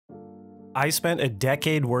I spent a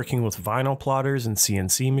decade working with vinyl plotters and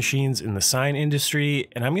CNC machines in the sign industry,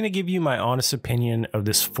 and I'm going to give you my honest opinion of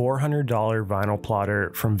this $400 vinyl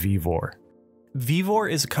plotter from Vevor. Vevor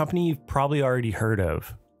is a company you've probably already heard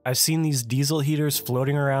of. I've seen these diesel heaters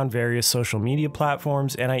floating around various social media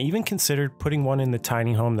platforms, and I even considered putting one in the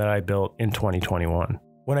tiny home that I built in 2021.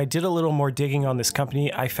 When I did a little more digging on this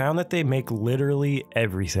company, I found that they make literally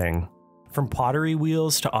everything. From pottery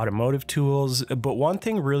wheels to automotive tools, but one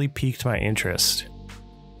thing really piqued my interest.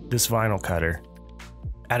 This vinyl cutter.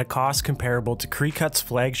 At a cost comparable to Cricut's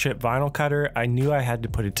flagship vinyl cutter, I knew I had to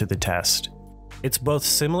put it to the test. It's both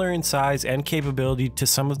similar in size and capability to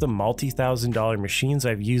some of the multi-$1,000 machines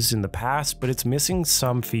I've used in the past, but it's missing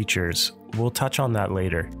some features. We'll touch on that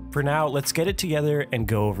later. For now, let's get it together and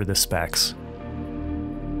go over the specs.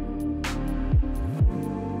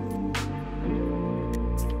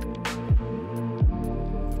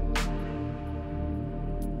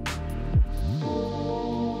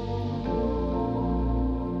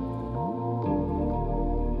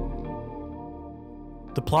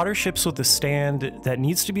 The plotter ships with a stand that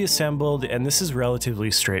needs to be assembled, and this is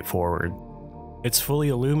relatively straightforward. It's fully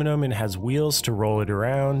aluminum and has wheels to roll it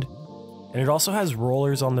around, and it also has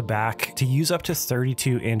rollers on the back to use up to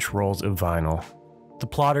 32-inch rolls of vinyl. The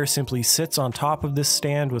plotter simply sits on top of this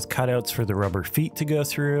stand with cutouts for the rubber feet to go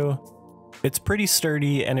through. It's pretty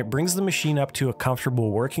sturdy, and it brings the machine up to a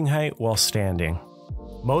comfortable working height while standing.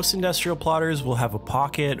 Most industrial plotters will have a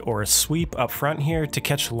pocket or a sweep up front here to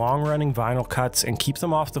catch long-running vinyl cuts and keep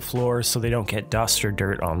them off the floor so they don't get dust or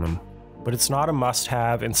dirt on them. But it's not a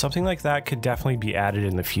must-have, and something like that could definitely be added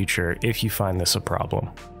in the future if you find this a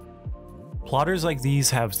problem. Plotters like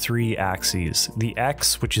these have three axes: the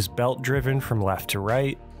X, which is belt-driven from left to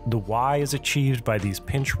right, the Y is achieved by these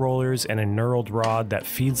pinch rollers and a knurled rod that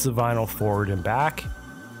feeds the vinyl forward and back,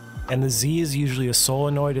 and the Z is usually a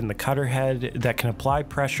solenoid in the cutter head that can apply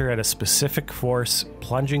pressure at a specific force,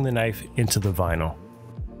 plunging the knife into the vinyl.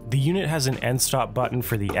 The unit has an end stop button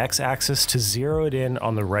for the X-axis to zero it in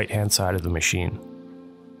on the right-hand side of the machine.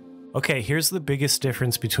 Okay, here's the biggest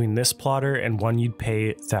difference between this plotter and one you'd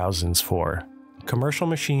pay thousands for. Commercial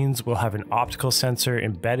machines will have an optical sensor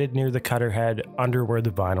embedded near the cutter head under where the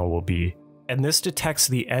vinyl will be. And this detects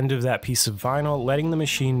the end of that piece of vinyl, letting the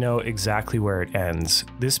machine know exactly where it ends.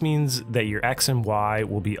 This means that your X and Y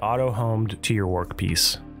will be auto-homed to your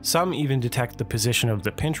workpiece. Some even detect the position of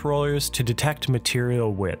the pinch rollers to detect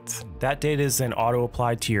material width. That data is then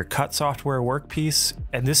auto-applied to your cut software workpiece,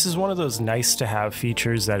 and this is one of those nice-to-have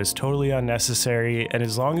features that is totally unnecessary, and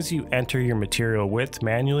as long as you enter your material width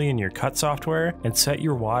manually in your cut software and set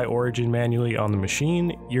your Y origin manually on the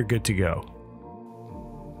machine, you're good to go.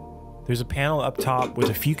 There's a panel up top with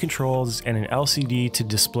a few controls and an LCD to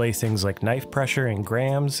display things like knife pressure in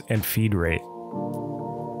grams and feed rate.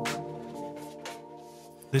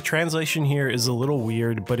 The translation here is a little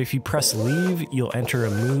weird, but if you press leave, you'll enter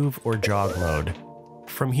a move or jog mode.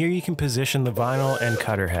 From here you can position the vinyl and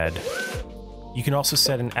cutter head. You can also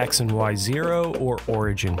set an X and Y 0 or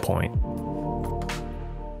origin point.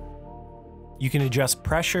 You can adjust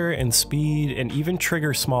pressure and speed and even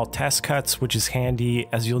trigger small test cuts, which is handy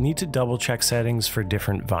as you'll need to double check settings for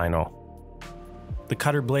different vinyl. The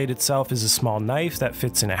cutter blade itself is a small knife that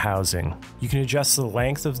fits in a housing. You can adjust the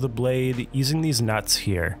length of the blade using these nuts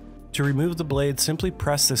here. To remove the blade, simply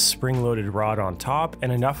press this spring-loaded rod on top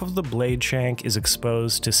and enough of the blade shank is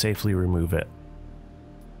exposed to safely remove it.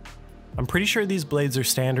 I'm pretty sure these blades are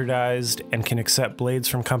standardized and can accept blades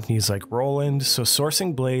from companies like Roland, so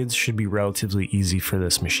sourcing blades should be relatively easy for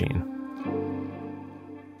this machine.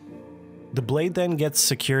 The blade then gets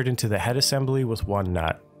secured into the head assembly with one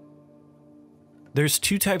nut. There's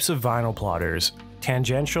two types of vinyl plotters,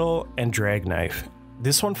 tangential and drag knife.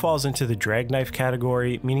 This one falls into the drag knife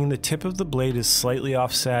category, meaning the tip of the blade is slightly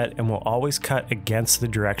offset and will always cut against the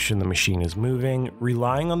direction the machine is moving,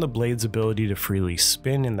 relying on the blade's ability to freely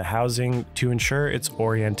spin in the housing to ensure it's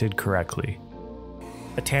oriented correctly.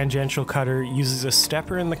 A tangential cutter uses a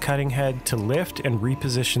stepper in the cutting head to lift and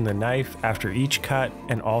reposition the knife after each cut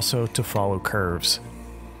and also to follow curves.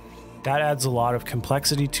 That adds a lot of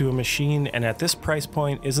complexity to a machine, and at this price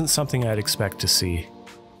point isn't something I'd expect to see.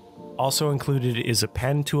 Also included is a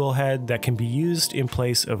pen tool head that can be used in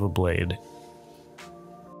place of a blade.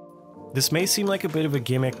 This may seem like a bit of a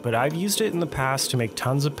gimmick, but I've used it in the past to make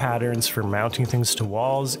tons of patterns for mounting things to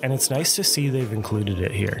walls, and it's nice to see they've included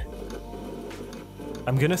it here.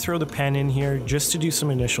 I'm gonna throw the pen in here just to do some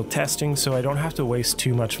initial testing so I don't have to waste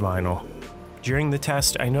too much vinyl. During the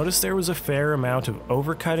test, I noticed there was a fair amount of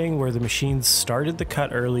overcutting where the machine started the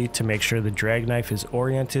cut early to make sure the drag knife is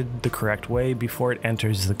oriented the correct way before it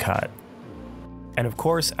enters the cut. And of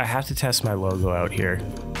course, I have to test my logo out here.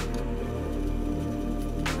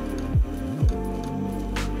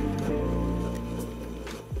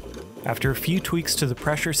 After a few tweaks to the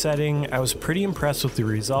pressure setting, I was pretty impressed with the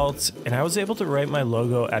results, and I was able to write my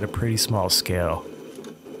logo at a pretty small scale.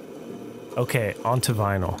 Okay, onto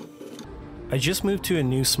vinyl. I just moved to a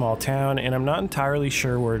new small town, and I'm not entirely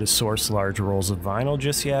sure where to source large rolls of vinyl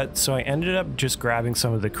just yet, so I ended up just grabbing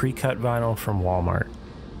some of the pre-cut vinyl from Walmart.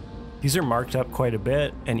 These are marked up quite a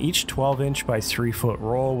bit, and each 12-inch by 3-foot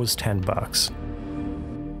roll was $10.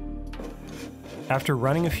 After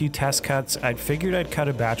running a few test cuts, I'd figured I'd cut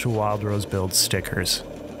a batch of Wild Rose Build stickers.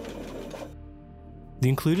 The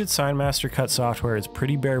included SignMaster cut software is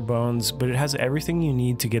pretty bare bones, but it has everything you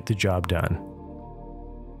need to get the job done.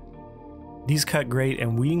 These cut great,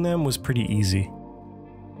 and weeding them was pretty easy.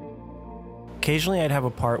 Occasionally I'd have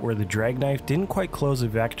a part where the drag knife didn't quite close a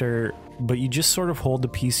vector, but you just sort of hold the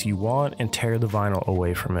piece you want and tear the vinyl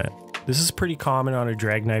away from it. This is pretty common on a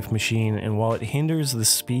drag knife machine, and while it hinders the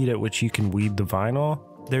speed at which you can weed the vinyl,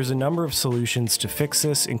 there's a number of solutions to fix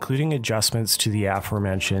this, including adjustments to the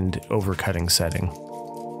aforementioned overcutting setting.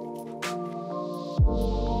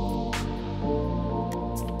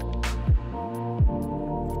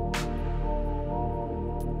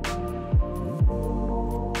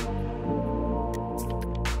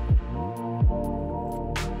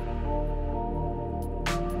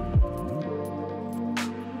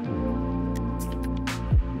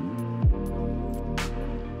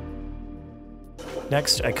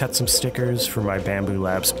 Next, I cut some stickers for my Bamboo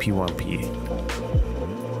Labs P1P.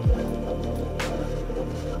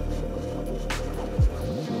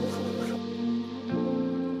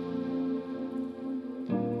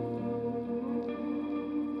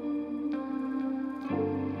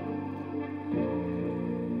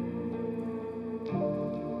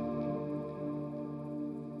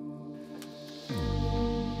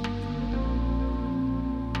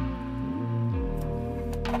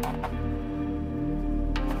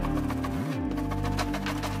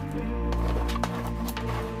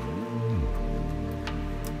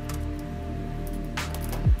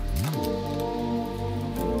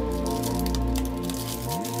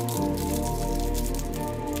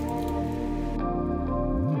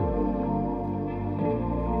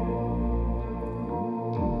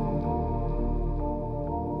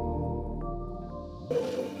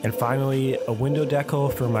 And finally, a window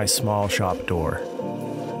decal for my small shop door.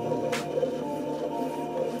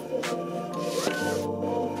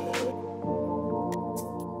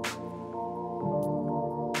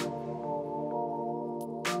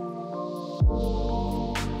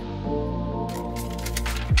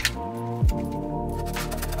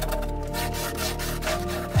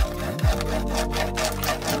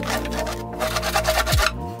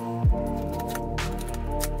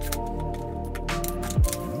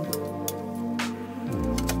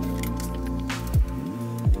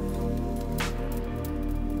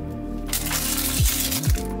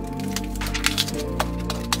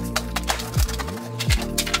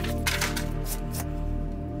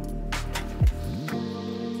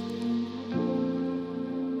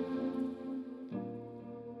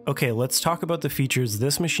 Okay, let's talk about the features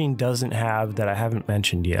this machine doesn't have that I haven't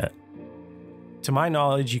mentioned yet. To my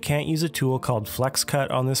knowledge, you can't use a tool called Flex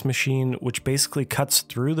Cut on this machine, which basically cuts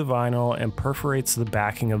through the vinyl and perforates the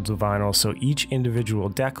backing of the vinyl so each individual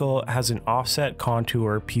decal has an offset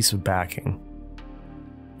contour piece of backing.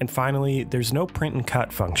 And finally, there's no print and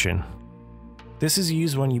cut function. This is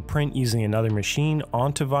used when you print using another machine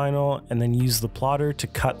onto vinyl and then use the plotter to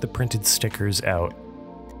cut the printed stickers out.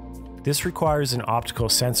 This requires an optical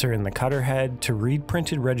sensor in the cutter head to read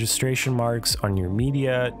printed registration marks on your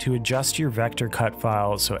media to adjust your vector cut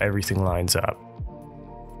file so everything lines up.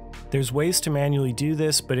 There's ways to manually do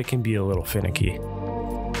this, but it can be a little finicky.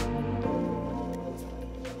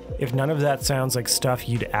 If none of that sounds like stuff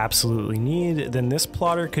you'd absolutely need, then this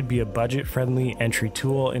plotter could be a budget-friendly entry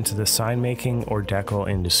tool into the sign making or decal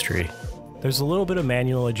industry. There's a little bit of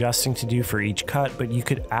manual adjusting to do for each cut, but you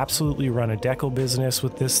could absolutely run a decal business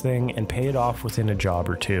with this thing and pay it off within a job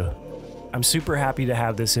or two. I'm super happy to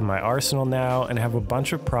have this in my arsenal now and have a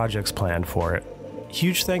bunch of projects planned for it.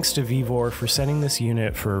 Huge thanks to Vevor for sending this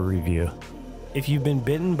unit for a review. If you've been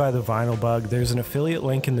bitten by the vinyl bug, there's an affiliate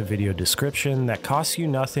link in the video description that costs you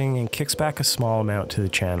nothing and kicks back a small amount to the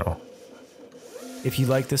channel. If you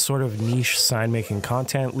like this sort of niche sign making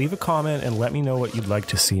content, leave a comment and let me know what you'd like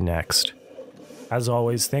to see next. As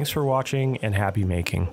always, thanks for watching and happy making.